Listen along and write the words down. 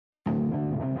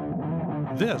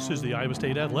This is the Iowa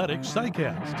State Athletics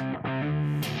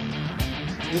SciCast.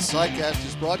 This SciCast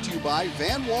is brought to you by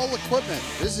Van Wall Equipment.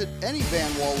 Visit any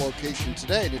Van Wall location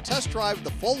today to test drive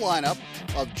the full lineup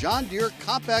of John Deere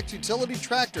compact utility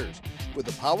tractors with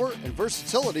the power and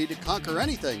versatility to conquer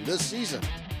anything this season.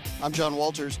 I'm John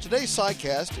Walters. Today's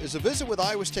SciCast is a visit with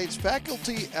Iowa State's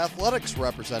faculty athletics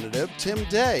representative, Tim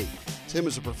Day. Tim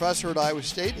is a professor at Iowa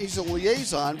State. He's a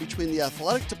liaison between the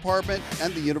athletic department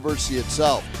and the university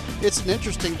itself. It's an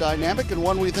interesting dynamic and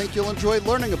one we think you'll enjoy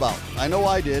learning about. I know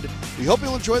I did. We hope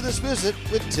you'll enjoy this visit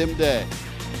with Tim Day.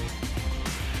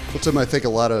 Well, Tim, I think a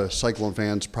lot of Cyclone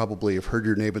fans probably have heard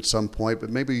your name at some point, but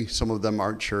maybe some of them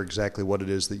aren't sure exactly what it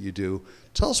is that you do.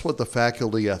 Tell us what the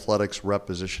faculty athletics rep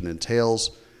position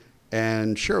entails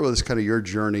and share with us kind of your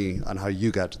journey on how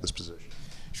you got to this position.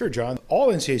 Sure, John. All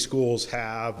NCAA schools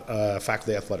have a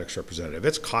faculty athletics representative.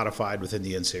 It's codified within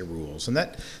the NCAA rules, and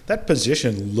that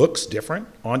position looks different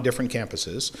on different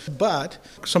campuses, but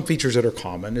some features that are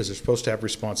common is they're supposed to have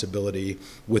responsibility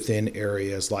within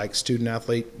areas like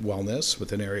student-athlete wellness,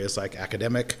 within areas like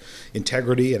academic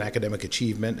integrity and academic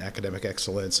achievement, academic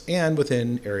excellence, and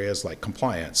within areas like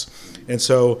compliance. And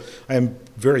so I am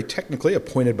very technically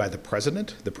appointed by the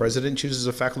president. The president chooses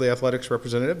a faculty athletics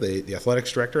representative. The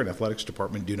athletics director and athletics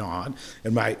department do not.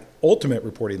 And my ultimate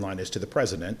reporting line is to the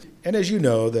president. And as you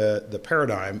know, the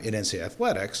paradigm in NCAA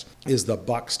athletics is the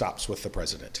buck stops with the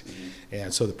president.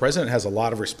 And so the president has a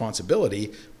lot of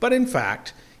responsibility. But in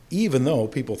fact, even though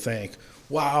people think,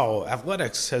 wow,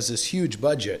 athletics has this huge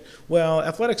budget. Well,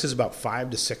 athletics is about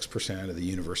 5 to 6% of the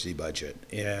university budget.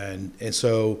 And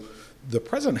so the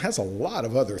president has a lot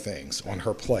of other things on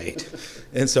her plate.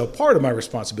 And so part of my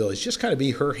responsibility is just kind of be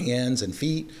her hands and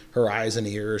feet, her eyes and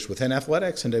ears within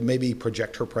athletics, and to maybe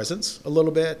project her presence a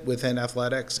little bit within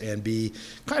athletics and be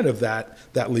kind of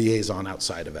that liaison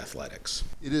outside of athletics.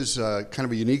 It is kind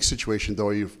of a unique situation,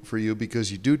 though, for you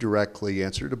because you do directly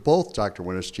answer to both Dr.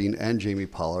 Winterstein and Jamie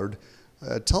Pollard.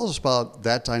 Tell us about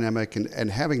that dynamic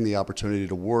and having the opportunity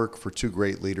to work for two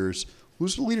great leaders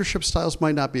whose leadership styles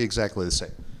might not be exactly the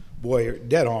same. Boy, you're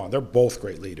dead on. They're both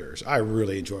great leaders. I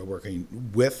really enjoy working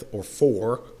with or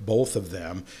for both of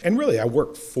them. And really, I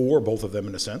work for both of them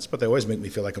in a sense, but they always make me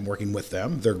feel like I'm working with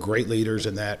them. They're great leaders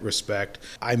in that respect.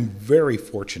 I'm very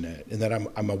fortunate in that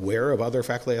I'm aware of other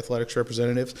faculty athletics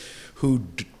representatives who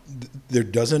there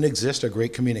doesn't exist a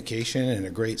great communication and a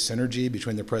great synergy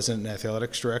between the president and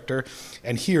athletics director.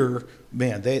 And here,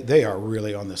 man, they are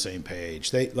really on the same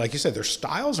page. They, like you said, their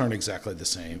styles aren't exactly the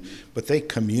same, but they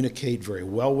communicate very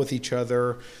well with each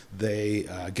other. They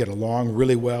get along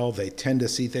really well. They tend to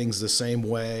see things the same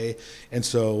way. And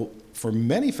so for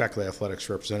many faculty athletics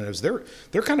representatives,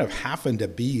 they're kind of having to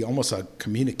be almost a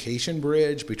communication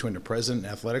bridge between the president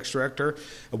and athletics director.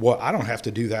 Well, I don't have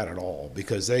to do that at all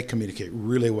because they communicate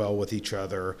really well with each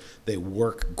other. They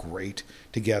work great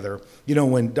together. You know,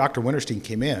 when Dr. Winterstein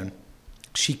came in,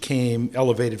 she came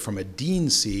elevated from a dean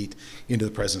seat into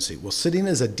the presidency. Well, sitting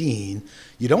as a dean,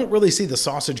 you don't really see the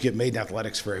sausage get made in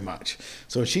athletics very much.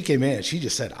 So when she came in, she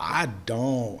just said, I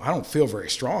don't feel very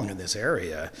strong in this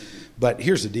area. But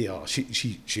here's the deal.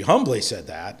 She humbly said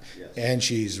that, yes. And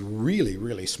she's really,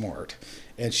 really smart.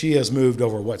 And she has moved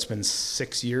over what's been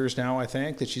 6 years now, I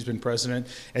think, that she's been president.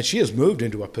 And she has moved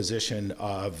into a position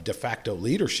of de facto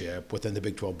leadership within the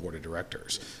Big 12 Board of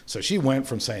Directors. So she went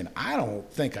from saying, I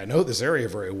don't think I know this area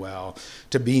very well,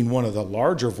 to being one of the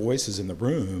larger voices in the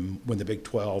room when the Big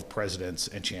 12 presidents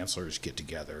and chancellors get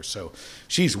together. So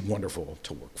she's wonderful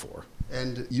to work for.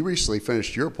 And you recently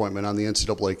finished your appointment on the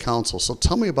NCAA Council. So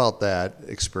tell me about that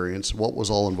experience. What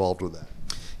was all involved with that?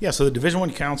 Yeah, so the Division I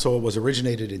Council was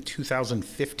originated in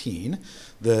 2015.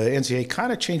 The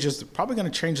NCAA probably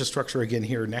going to change the structure again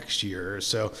here next year.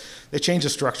 So they changed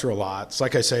the structure a lot. It's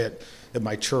like I say at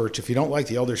my church, if you don't like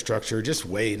the elder structure, just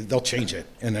wait. They'll change it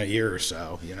in a year or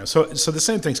so. You know, so the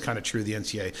same thing's kind of true of the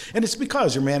NCAA. And it's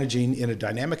because you're managing in a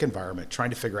dynamic environment,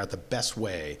 trying to figure out the best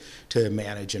way to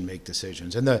manage and make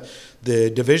decisions. And the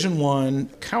Division I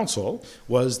Council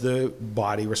was the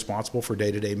body responsible for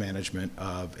day-to-day management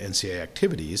of NCAA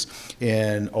activities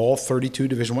in all 32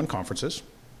 Division I conferences.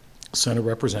 Sent a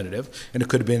representative, and it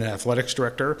could have been an athletics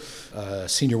director, a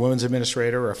senior women's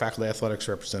administrator, or a faculty athletics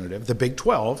representative. The Big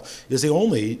 12 is the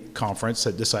only conference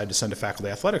that decided to send a faculty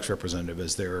athletics representative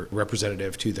as their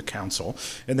representative to the council,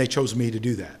 and they chose me to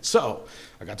do that. So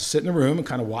I got to sit in the room and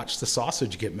kind of watch the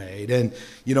sausage get made. And,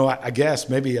 you know, I guess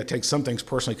maybe I take some things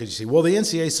personally because you see, well, the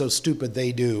NCAA is so stupid,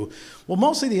 they do. Well,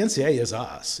 mostly the NCAA is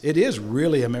us. It is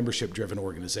really a membership-driven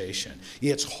organization.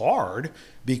 It's hard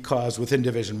because within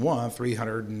Division I,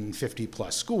 350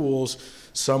 plus schools,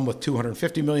 some with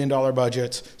 $250 million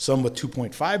budgets, some with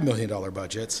 $2.5 million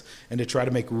budgets, and to try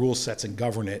to make rule sets and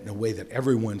govern it in a way that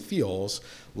everyone feels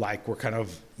like we're kind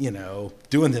of,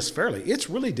 doing this fairly. It's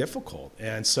really difficult.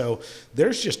 And so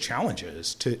there's just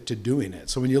challenges to doing it.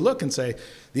 So when you look and say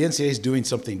the NCAA is doing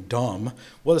something dumb,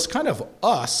 well, it's kind of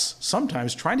us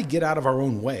sometimes trying to get out of our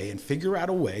own way and figure out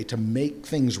a way to make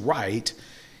things right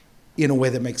in a way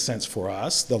that makes sense for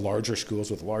us, the larger schools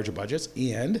with larger budgets,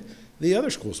 and the other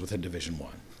schools within Division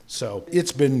I. So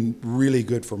it's been really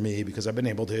good for me because I've been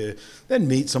able to then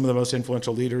meet some of the most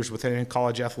influential leaders within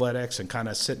college athletics and kind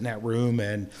of sit in that room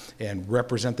and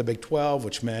represent the Big 12,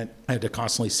 which meant I had to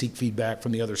constantly seek feedback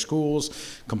from the other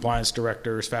schools, compliance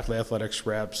directors, faculty athletics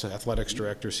reps, athletics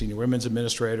directors, senior women's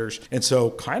administrators. And so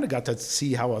kind of got to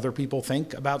see how other people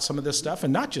think about some of this stuff,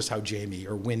 and not just how Jamie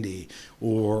or Wendy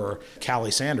or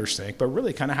Callie Sanders think, but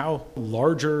really kind of how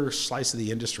larger slice of the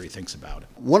industry thinks about it.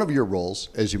 One of your roles,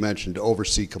 as you mentioned, to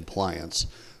oversee compliance.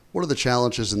 What are the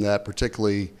challenges in that,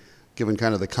 particularly given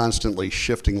kind of the constantly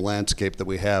shifting landscape that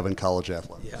we have in college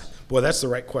athletics? Yeah, boy, that's the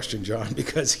right question, John,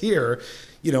 because here,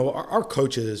 our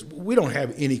coaches, we don't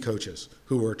have any coaches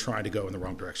who are trying to go in the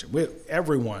wrong direction.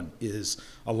 Everyone is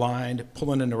aligned,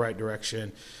 pulling in the right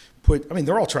direction.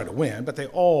 They're all trying to win, but they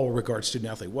all regard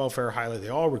student-athlete welfare highly. They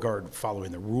all regard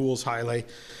following the rules highly.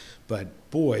 But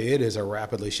boy, it is a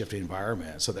rapidly shifting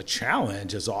environment. So the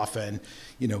challenge is often,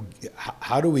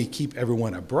 how do we keep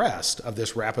everyone abreast of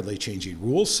this rapidly changing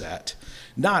rule set?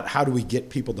 Not how do we get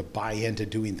people to buy into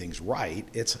doing things right.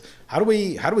 It's how do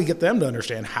we get them to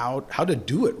understand how to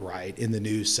do it right in the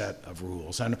new set of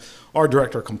rules. And our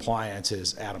director of compliance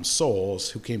is Adam Souls,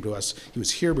 who came to us. He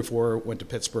was here before, went to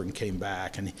Pittsburgh and came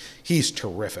back, and he's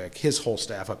terrific. His whole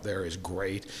staff up there is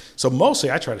great. So mostly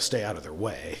I try to stay out of their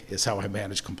way is how I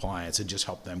manage compliance and just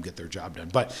help them get their job done.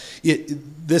 But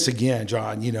this again,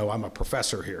 John, I'm a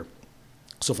professor here.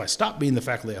 So if I stop being the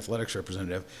faculty athletics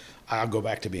representative, I'll go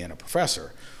back to being a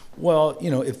professor. Well,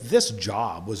 if this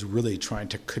job was really trying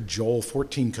to cajole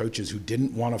 14 coaches who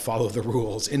didn't want to follow the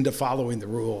rules into following the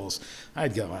rules,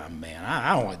 I'd go, oh man,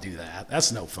 I don't want to do that.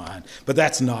 That's no fun. But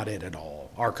that's not it at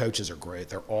all. Our coaches are great.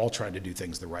 They're all trying to do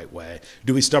things the right way.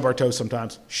 Do we stub our toes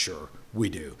sometimes? Sure, we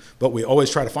do. But we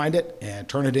always try to find it and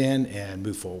turn it in and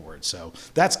move forward. So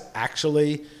that's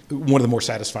actually one of the more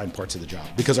satisfying parts of the job,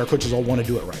 because our coaches all want to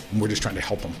do it right, and we're just trying to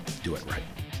help them do it right.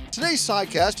 Today's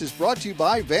sidecast is brought to you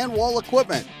by Van Wall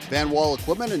Equipment. Van Wall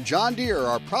Equipment and John Deere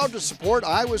are proud to support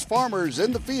Iowa's farmers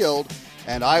in the field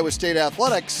and Iowa State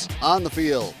athletics on the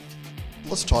field.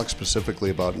 Let's talk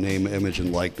specifically about name, image,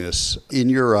 and likeness in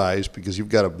your eyes, because you've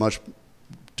got a much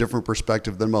different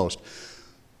perspective than most.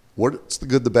 What's the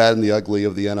good, the bad, and the ugly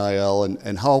of the NIL,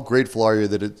 and how grateful are you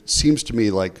that it seems to me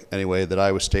like, anyway, that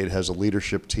Iowa State has a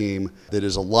leadership team that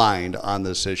is aligned on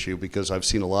this issue, because I've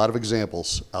seen a lot of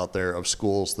examples out there of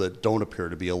schools that don't appear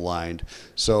to be aligned.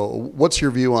 So what's your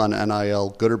view on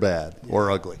NIL, good or bad, or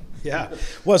ugly? Yeah.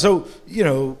 Well, so,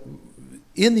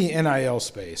 in the NIL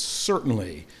space,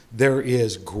 certainly there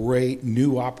is great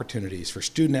new opportunities for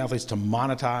student athletes to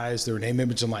monetize their name,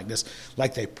 image, and likeness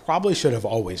like they probably should have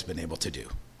always been able to do,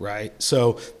 right?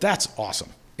 So that's awesome.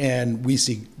 And we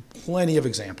see plenty of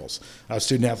examples of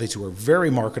student athletes who are very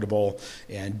marketable,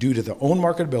 and due to their own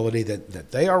marketability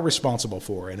that they are responsible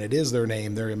for, and it is their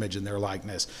name, their image, and their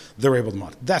likeness, they're able to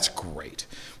monetize. That's great.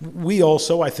 We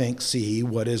also, I think, see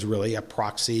what is really a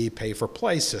proxy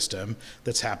pay-for-play system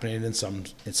that's happening in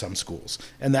some schools.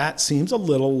 And that seems a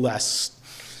little less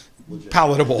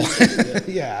palatable.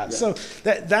 Yeah. So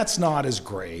that's not as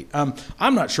great.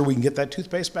 I'm not sure we can get that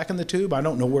toothpaste back in the tube. I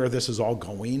don't know where this is all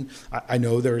going. I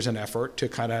know there's an effort to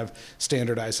kind of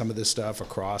standardize some of this stuff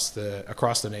across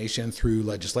the nation through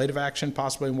legislative action,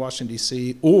 possibly in Washington,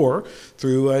 D.C., or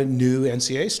through a new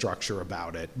NCAA structure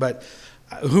about it. But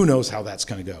who knows how that's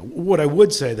going to go. What I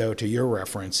would say, though, to your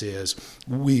reference is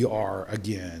we are,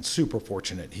 again, super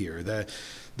fortunate here.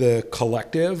 The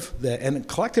collective, and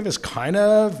collective is kind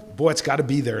of, it's got to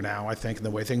be there now, I think, in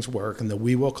the way things work. And the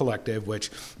We Will Collective,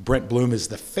 which Brent Bloom is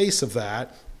the face of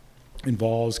that,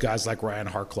 involves guys like Ryan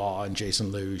Harklaw and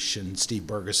Jason Lusch and Steve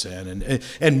Bergeson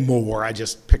and more. I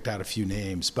just picked out a few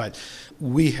names. But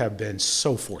we have been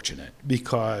so fortunate,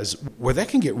 because where that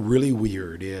can get really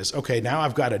weird is, okay, now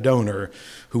I've got a donor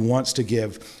who wants to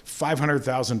give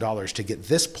 $500,000 to get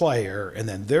this player, and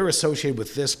then they're associated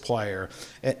with this player.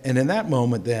 And in that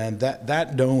moment, then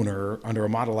that donor, under a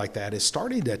model like that, is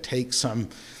starting to take some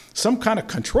kind of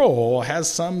control,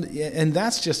 and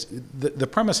that's just, the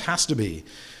premise has to be,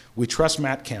 we trust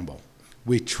Matt Campbell.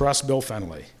 We trust Bill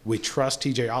Fennelly. We trust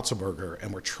TJ Otzelberger,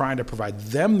 and we're trying to provide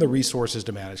them the resources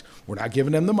to manage. We're not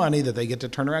giving them the money that they get to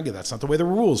turn around. That's not the way the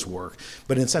rules work.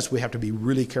 But in a sense, we have to be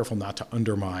really careful not to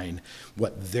undermine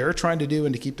what they're trying to do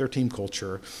and to keep their team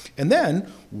culture. And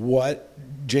then what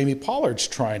Jamie Pollard's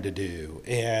trying to do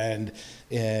and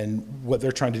what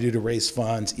they're trying to do to raise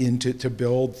funds to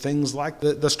build things like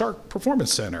the Stark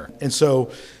Performance Center. And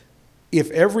so if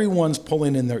everyone's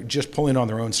pulling on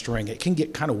their own string, it can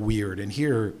get kind of weird. And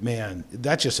here, man,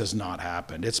 that just has not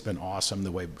happened. It's been awesome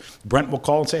the way Brent will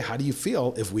call and say, how do you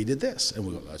feel if we did this? And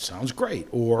we go, that sounds great.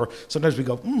 Or sometimes we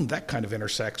go, that kind of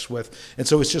intersects with. And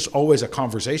so it's just always a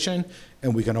conversation,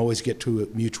 and we can always get to a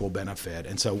mutual benefit.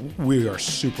 And so we are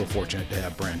super fortunate to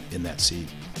have Brent in that seat.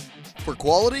 For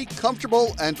quality,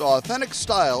 comfortable, and authentic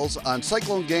styles on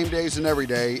Cyclone game days and every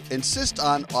day, insist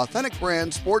on Authentic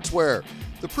Brand Sportswear,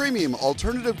 the premium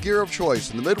alternative gear of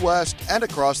choice in the Midwest and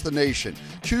across the nation.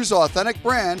 Choose Authentic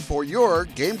Brand for your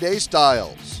game day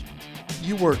styles.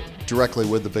 You work directly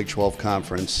with the Big 12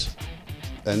 Conference,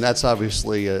 and that's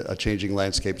obviously a changing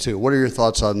landscape too. What are your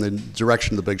thoughts on the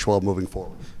direction of the Big 12 moving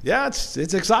forward? Yeah, it's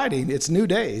exciting. It's new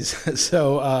days.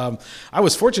 So I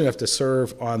was fortunate enough to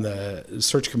serve on the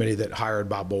search committee that hired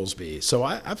Bob Bowlesby. So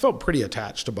I felt pretty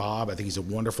attached to Bob. I think he's a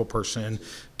wonderful person,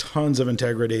 tons of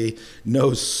integrity,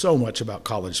 knows so much about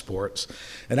college sports.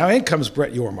 And now in comes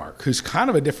Brett Yormark, who's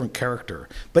kind of a different character,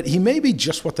 but he may be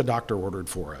just what the doctor ordered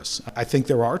for us. I think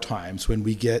there are times when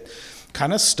we get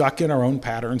kind of stuck in our own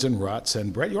patterns and ruts,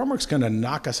 and Brett Yormark's going to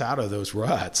knock us out of those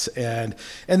ruts. And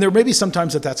there may be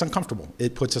sometimes that's uncomfortable.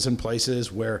 It puts us in places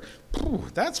where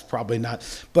that's probably not.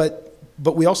 But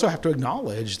we also have to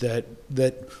acknowledge that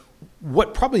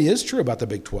what probably is true about the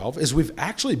Big 12 is we've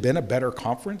actually been a better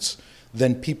conference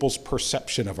than people's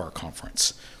perception of our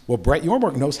conference. Well, Brett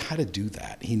Yormark knows how to do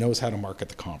that. He knows how to market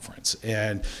the conference,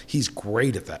 and he's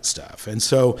great at that stuff. And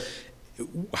so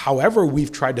however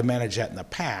we've tried to manage that in the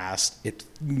past,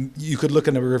 you could look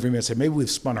in the rearview mirror and say, maybe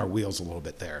we've spun our wheels a little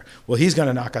bit there. Well, he's going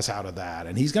to knock us out of that,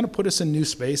 and he's going to put us in new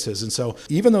spaces. And so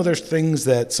even though there's things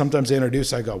that sometimes they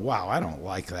introduce, I go, wow, I don't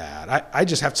like that. I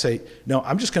just have to say, no,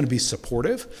 I'm just going to be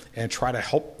supportive and try to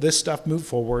help this stuff move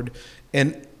forward.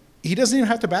 And he doesn't even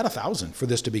have to bat 1,000 for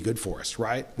this to be good for us,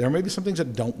 right? There may be some things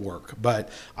that don't work, but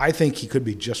I think he could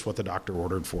be just what the doctor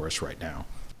ordered for us right now.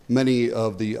 Many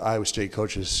of the Iowa State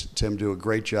coaches, Tim, do a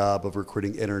great job of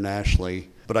recruiting internationally,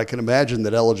 but I can imagine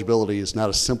that eligibility is not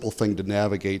a simple thing to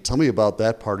navigate. Tell me about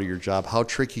that part of your job. How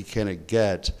tricky can it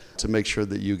get to make sure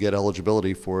that you get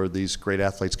eligibility for these great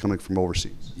athletes coming from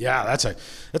overseas? Yeah, that's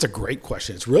a great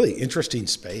question. It's really interesting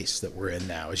space that we're in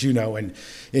now. As you know,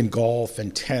 in golf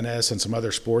and tennis and some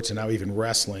other sports, and now even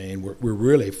wrestling, we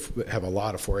really have a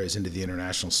lot of forays into the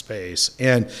international space.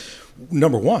 And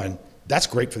number one, that's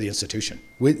great for the institution.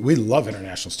 We love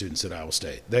international students at Iowa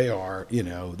State. They are,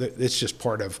 it's just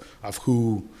part of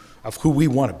who we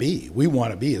want to be. We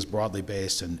want to be as broadly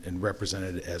based and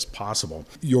represented as possible.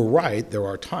 You're right, there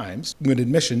are times when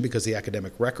admission, because the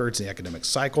academic records and the academic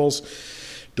cycles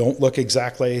don't look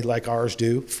exactly like ours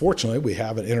do. Fortunately, we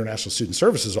have an International Student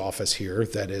Services office here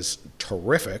that is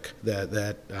terrific,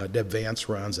 that Deb Vance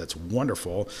runs. That's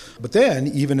wonderful. But then,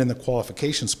 even in the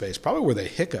qualification space, probably where the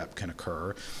hiccup can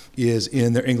occur is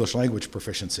in their English language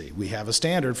proficiency. We have a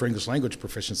standard for English language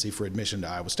proficiency for admission to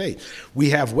Iowa State. We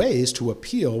have ways to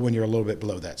appeal when you're a little bit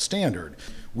below that standard.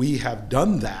 We have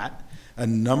done that a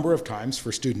number of times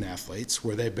for student athletes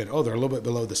where they've been, they're a little bit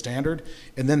below the standard,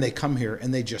 and then they come here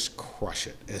and they just crush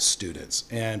it as students.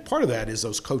 And part of that is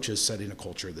those coaches setting a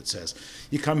culture that says,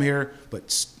 you come here,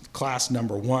 but class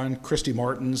number one, Christy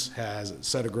Martins has a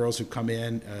set of girls who come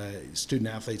in, student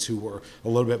athletes who were a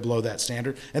little bit below that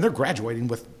standard, and they're graduating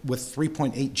with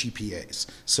 3.8 GPAs.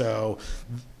 So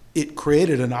it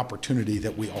created an opportunity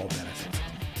that we all benefit from.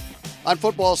 On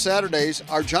Football Saturdays,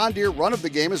 our John Deere Run of the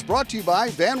Game is brought to you by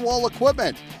Van Wall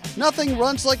Equipment. Nothing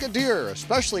runs like a deer,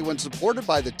 especially when supported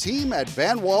by the team at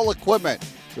Van Wall Equipment,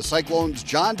 the Cyclone's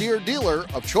John Deere dealer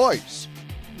of choice.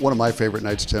 One of my favorite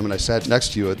nights, Tim, and I sat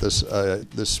next to you at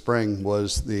this spring,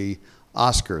 was the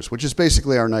Oscars, which is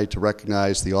basically our night to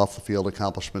recognize the off-the-field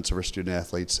accomplishments of our student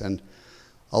athletes. And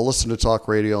I'll listen to talk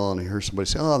radio and I hear somebody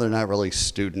say, they're not really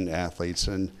student athletes.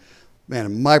 And man,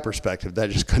 in my perspective, that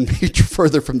just couldn't be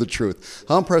further from the truth.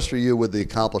 How impressed are you with the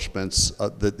accomplishments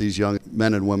that these young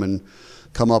men and women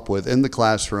come up with in the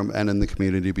classroom and in the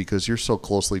community, because you're so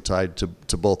closely tied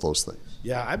to both those things?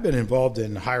 Yeah, I've been involved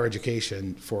in higher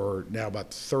education for now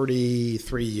about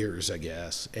 33 years, I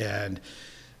guess. And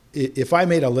if I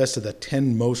made a list of the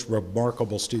 10 most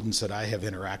remarkable students that I have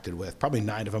interacted with, probably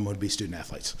 9 of them would be student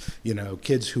athletes.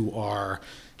 Kids who are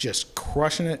just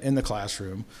crushing it in the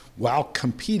classroom while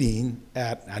competing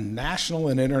at a national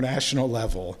and international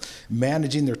level,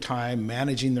 managing their time,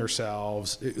 managing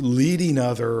themselves, leading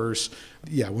others.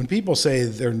 Yeah, when people say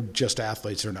they're just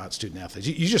athletes, they're not student athletes.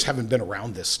 You just haven't been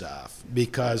around this stuff,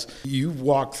 because you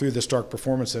walk through the Stark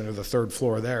Performance Center, the third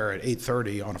floor there at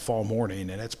 8:30 on a fall morning,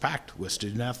 and it's packed with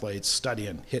student athletes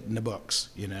studying, hitting the books,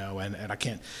 and I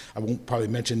won't probably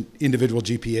mention individual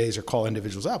GPAs or call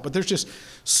individuals out, but there's just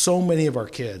so many of our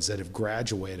kids that have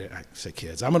graduated. I say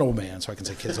kids, I'm an old man, so I can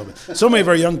say kids. So many of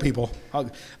our young people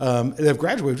that have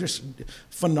graduated with just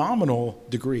phenomenal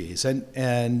degrees,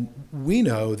 and we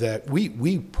know that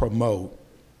we promote,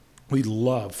 we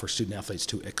love for student athletes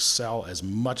to excel as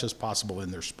much as possible in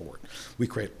their sport. We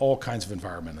create all kinds of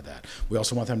environment of that. We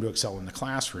also want them to excel in the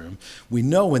classroom. We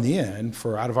know in the end,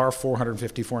 for out of our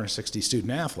 450, 460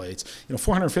 student athletes,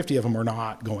 450 of them are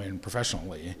not going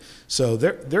professionally. So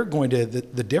they're going to,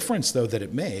 the difference though that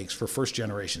it makes for first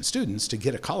generation students to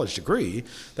get a college degree,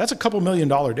 that's a couple $1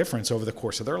 million difference over the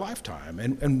course of their lifetime.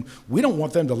 And we don't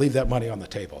want them to leave that money on the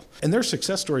table. And there's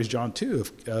success stories, John, too,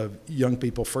 of young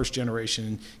people, first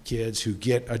generation kids who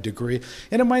get a degree,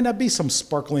 and it might not be some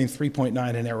sparkling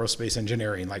 3.9 in aerospace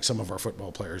engineering like some of our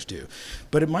football players do,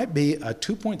 but it might be a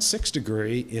 2.6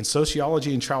 degree in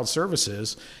sociology and child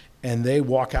services, and they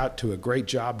walk out to a great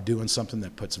job doing something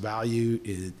that puts value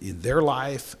in their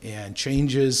life and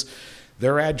changes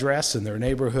their address and their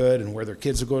neighborhood and where their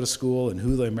kids will go to school and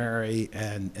who they marry,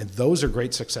 and those are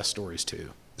great success stories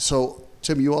too. So,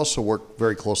 Tim, you also work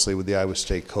very closely with the Iowa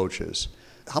State coaches.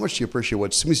 How much do you appreciate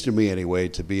what seems to me anyway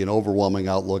to be an overwhelming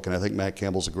outlook, and I think Matt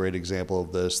Campbell's a great example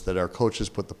of this, that our coaches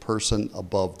put the person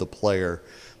above the player,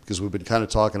 because we've been kind of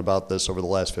talking about this over the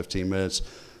last 15 minutes,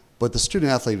 but the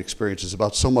student-athlete experience is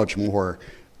about so much more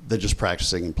than just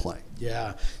practicing and playing.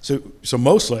 Yeah, so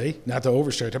mostly, not to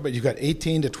overstate, but you've got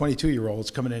 18 to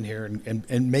 22-year-olds coming in here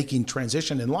and making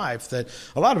transition in life that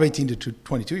a lot of 18 to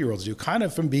 22-year-olds do, kind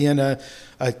of from being a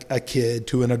kid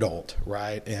to an adult,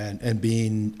 right? And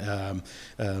being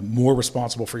more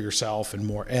responsible for yourself and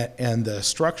more, and the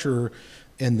structure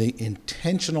and the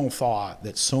intentional thought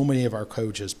that so many of our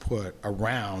coaches put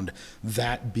around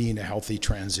that being a healthy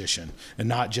transition, and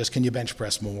not just can you bench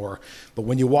press more, but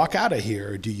when you walk out of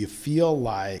here, do you feel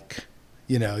like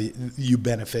you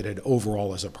benefited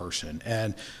overall as a person?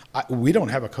 And we don't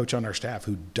have a coach on our staff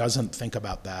who doesn't think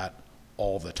about that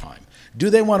all the time. Do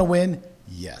they want to win?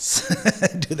 Yes.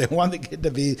 Do they want the kid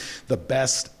to be the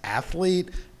best athlete?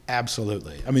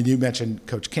 Absolutely. I mean, you mentioned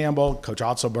Coach Campbell, Coach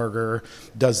Otzelberger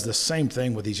does the same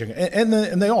thing with these young, and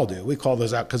they all do. We call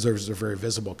those out because they're very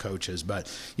visible coaches. But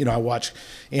I watch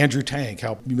Andrew Tank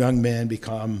help young men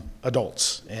become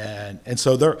adults, and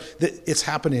so it's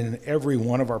happening in every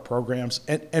one of our programs,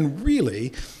 and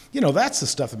really. That's the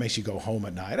stuff that makes you go home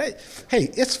at night. Hey,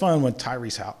 it's fun when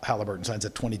Tyrese Halliburton signs a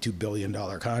 $22 billion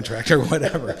contract or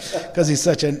whatever, because he's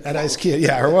such a nice kid,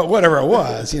 or whatever it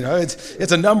was.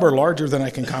 It's a number larger than I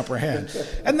can comprehend,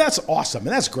 and that's awesome,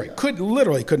 and that's great. Could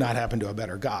not happen to a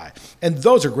better guy. And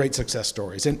those are great success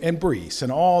stories. And Brees and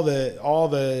all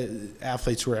the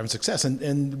athletes who are having success.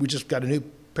 And we just got a new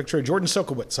picture of Jordan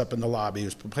Sokowitz up in the lobby,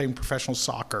 who's playing professional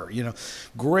soccer.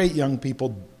 Great young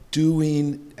people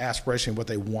doing aspiration what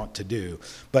they want to do,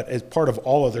 but as part of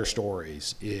all of their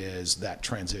stories is that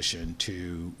transition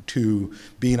to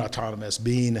being autonomous,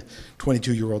 being a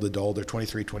 22-year-old adult or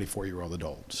 23, 24-year-old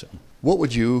adult. So, what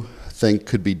would you think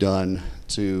could be done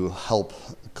to help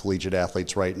collegiate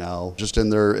athletes right now, just in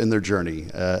their journey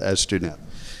as student athletes?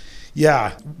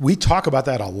 Yeah, we talk about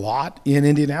that a lot in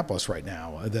Indianapolis right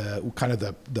now.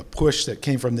 The push that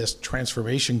came from this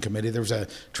transformation committee. There was a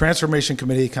transformation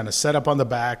committee kind of set up on the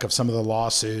back of some of the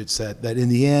lawsuits that in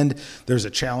the end there's a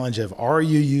challenge of, are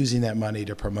you using that money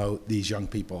to promote these young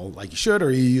people like you should, or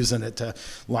are you using it to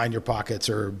line your pockets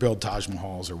or build Taj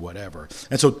Mahals or whatever?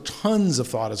 And so tons of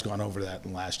thought has gone over that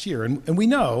in the last year. And we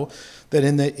know that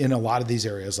in a lot of these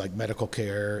areas like medical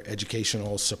care,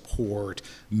 educational support,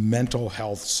 mental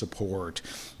health support,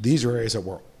 these are areas that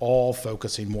we're all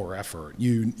focusing more effort.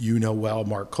 You know well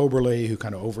Mark Coberly, who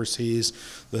kind of oversees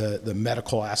the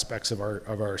medical aspects of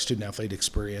our student athlete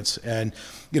experience. And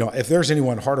if there's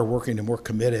anyone harder working and more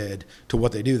committed to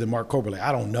what they do than Mark Coberly,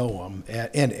 I don't know him,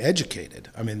 and educated.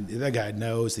 I mean, that guy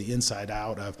knows the inside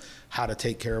out of how to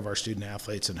take care of our student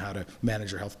athletes and how to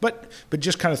manage their health. But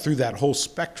just kind of through that whole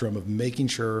spectrum of making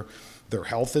sure their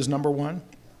health is number one,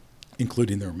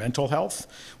 including their mental health,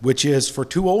 which is for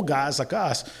two old guys like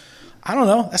us. I don't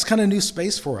know. That's kind of new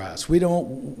space for us.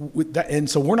 And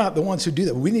so we're not the ones who do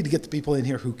that. We need to get the people in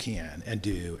here who can and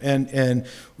do. And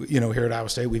here at Iowa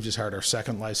State, we've just hired our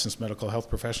second licensed medical health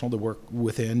professional to work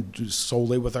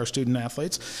solely with our student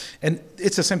athletes. And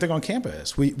it's the same thing on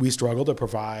campus. We struggle to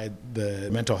provide the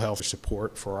mental health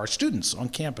support for our students on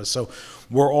campus. So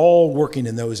we're all working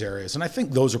in those areas. And I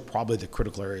think those are probably the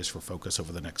critical areas for focus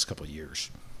over the next couple of years.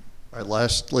 All right,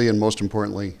 lastly and most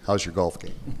importantly, how's your golf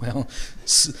game? Well,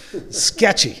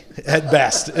 sketchy at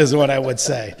best is what I would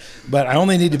say. But I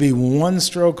only need to be one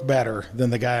stroke better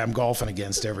than the guy I'm golfing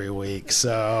against every week.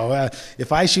 So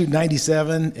if I shoot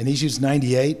 97 and he shoots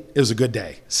 98, it was a good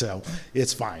day. So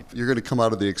it's fine. You're going to come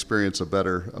out of the experience a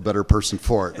better person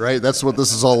for it, right? That's what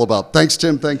this is all about. Thanks,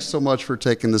 Tim. Thanks so much for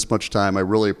taking this much time. I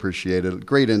really appreciate it.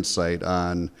 Great insight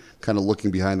on kind of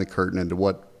looking behind the curtain into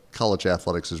what college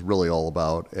athletics is really all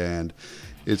about, and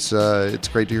it's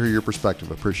great to hear your perspective.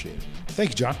 I appreciate it. Thank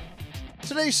you, John.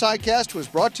 Today's sidecast was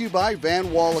brought to you by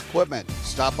Van Wall Equipment.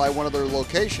 Stop by one of their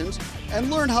locations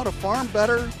and learn how to farm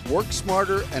better, work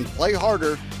smarter, and play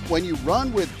harder when you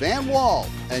run with Van Wall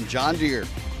and John Deere.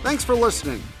 Thanks for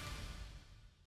listening.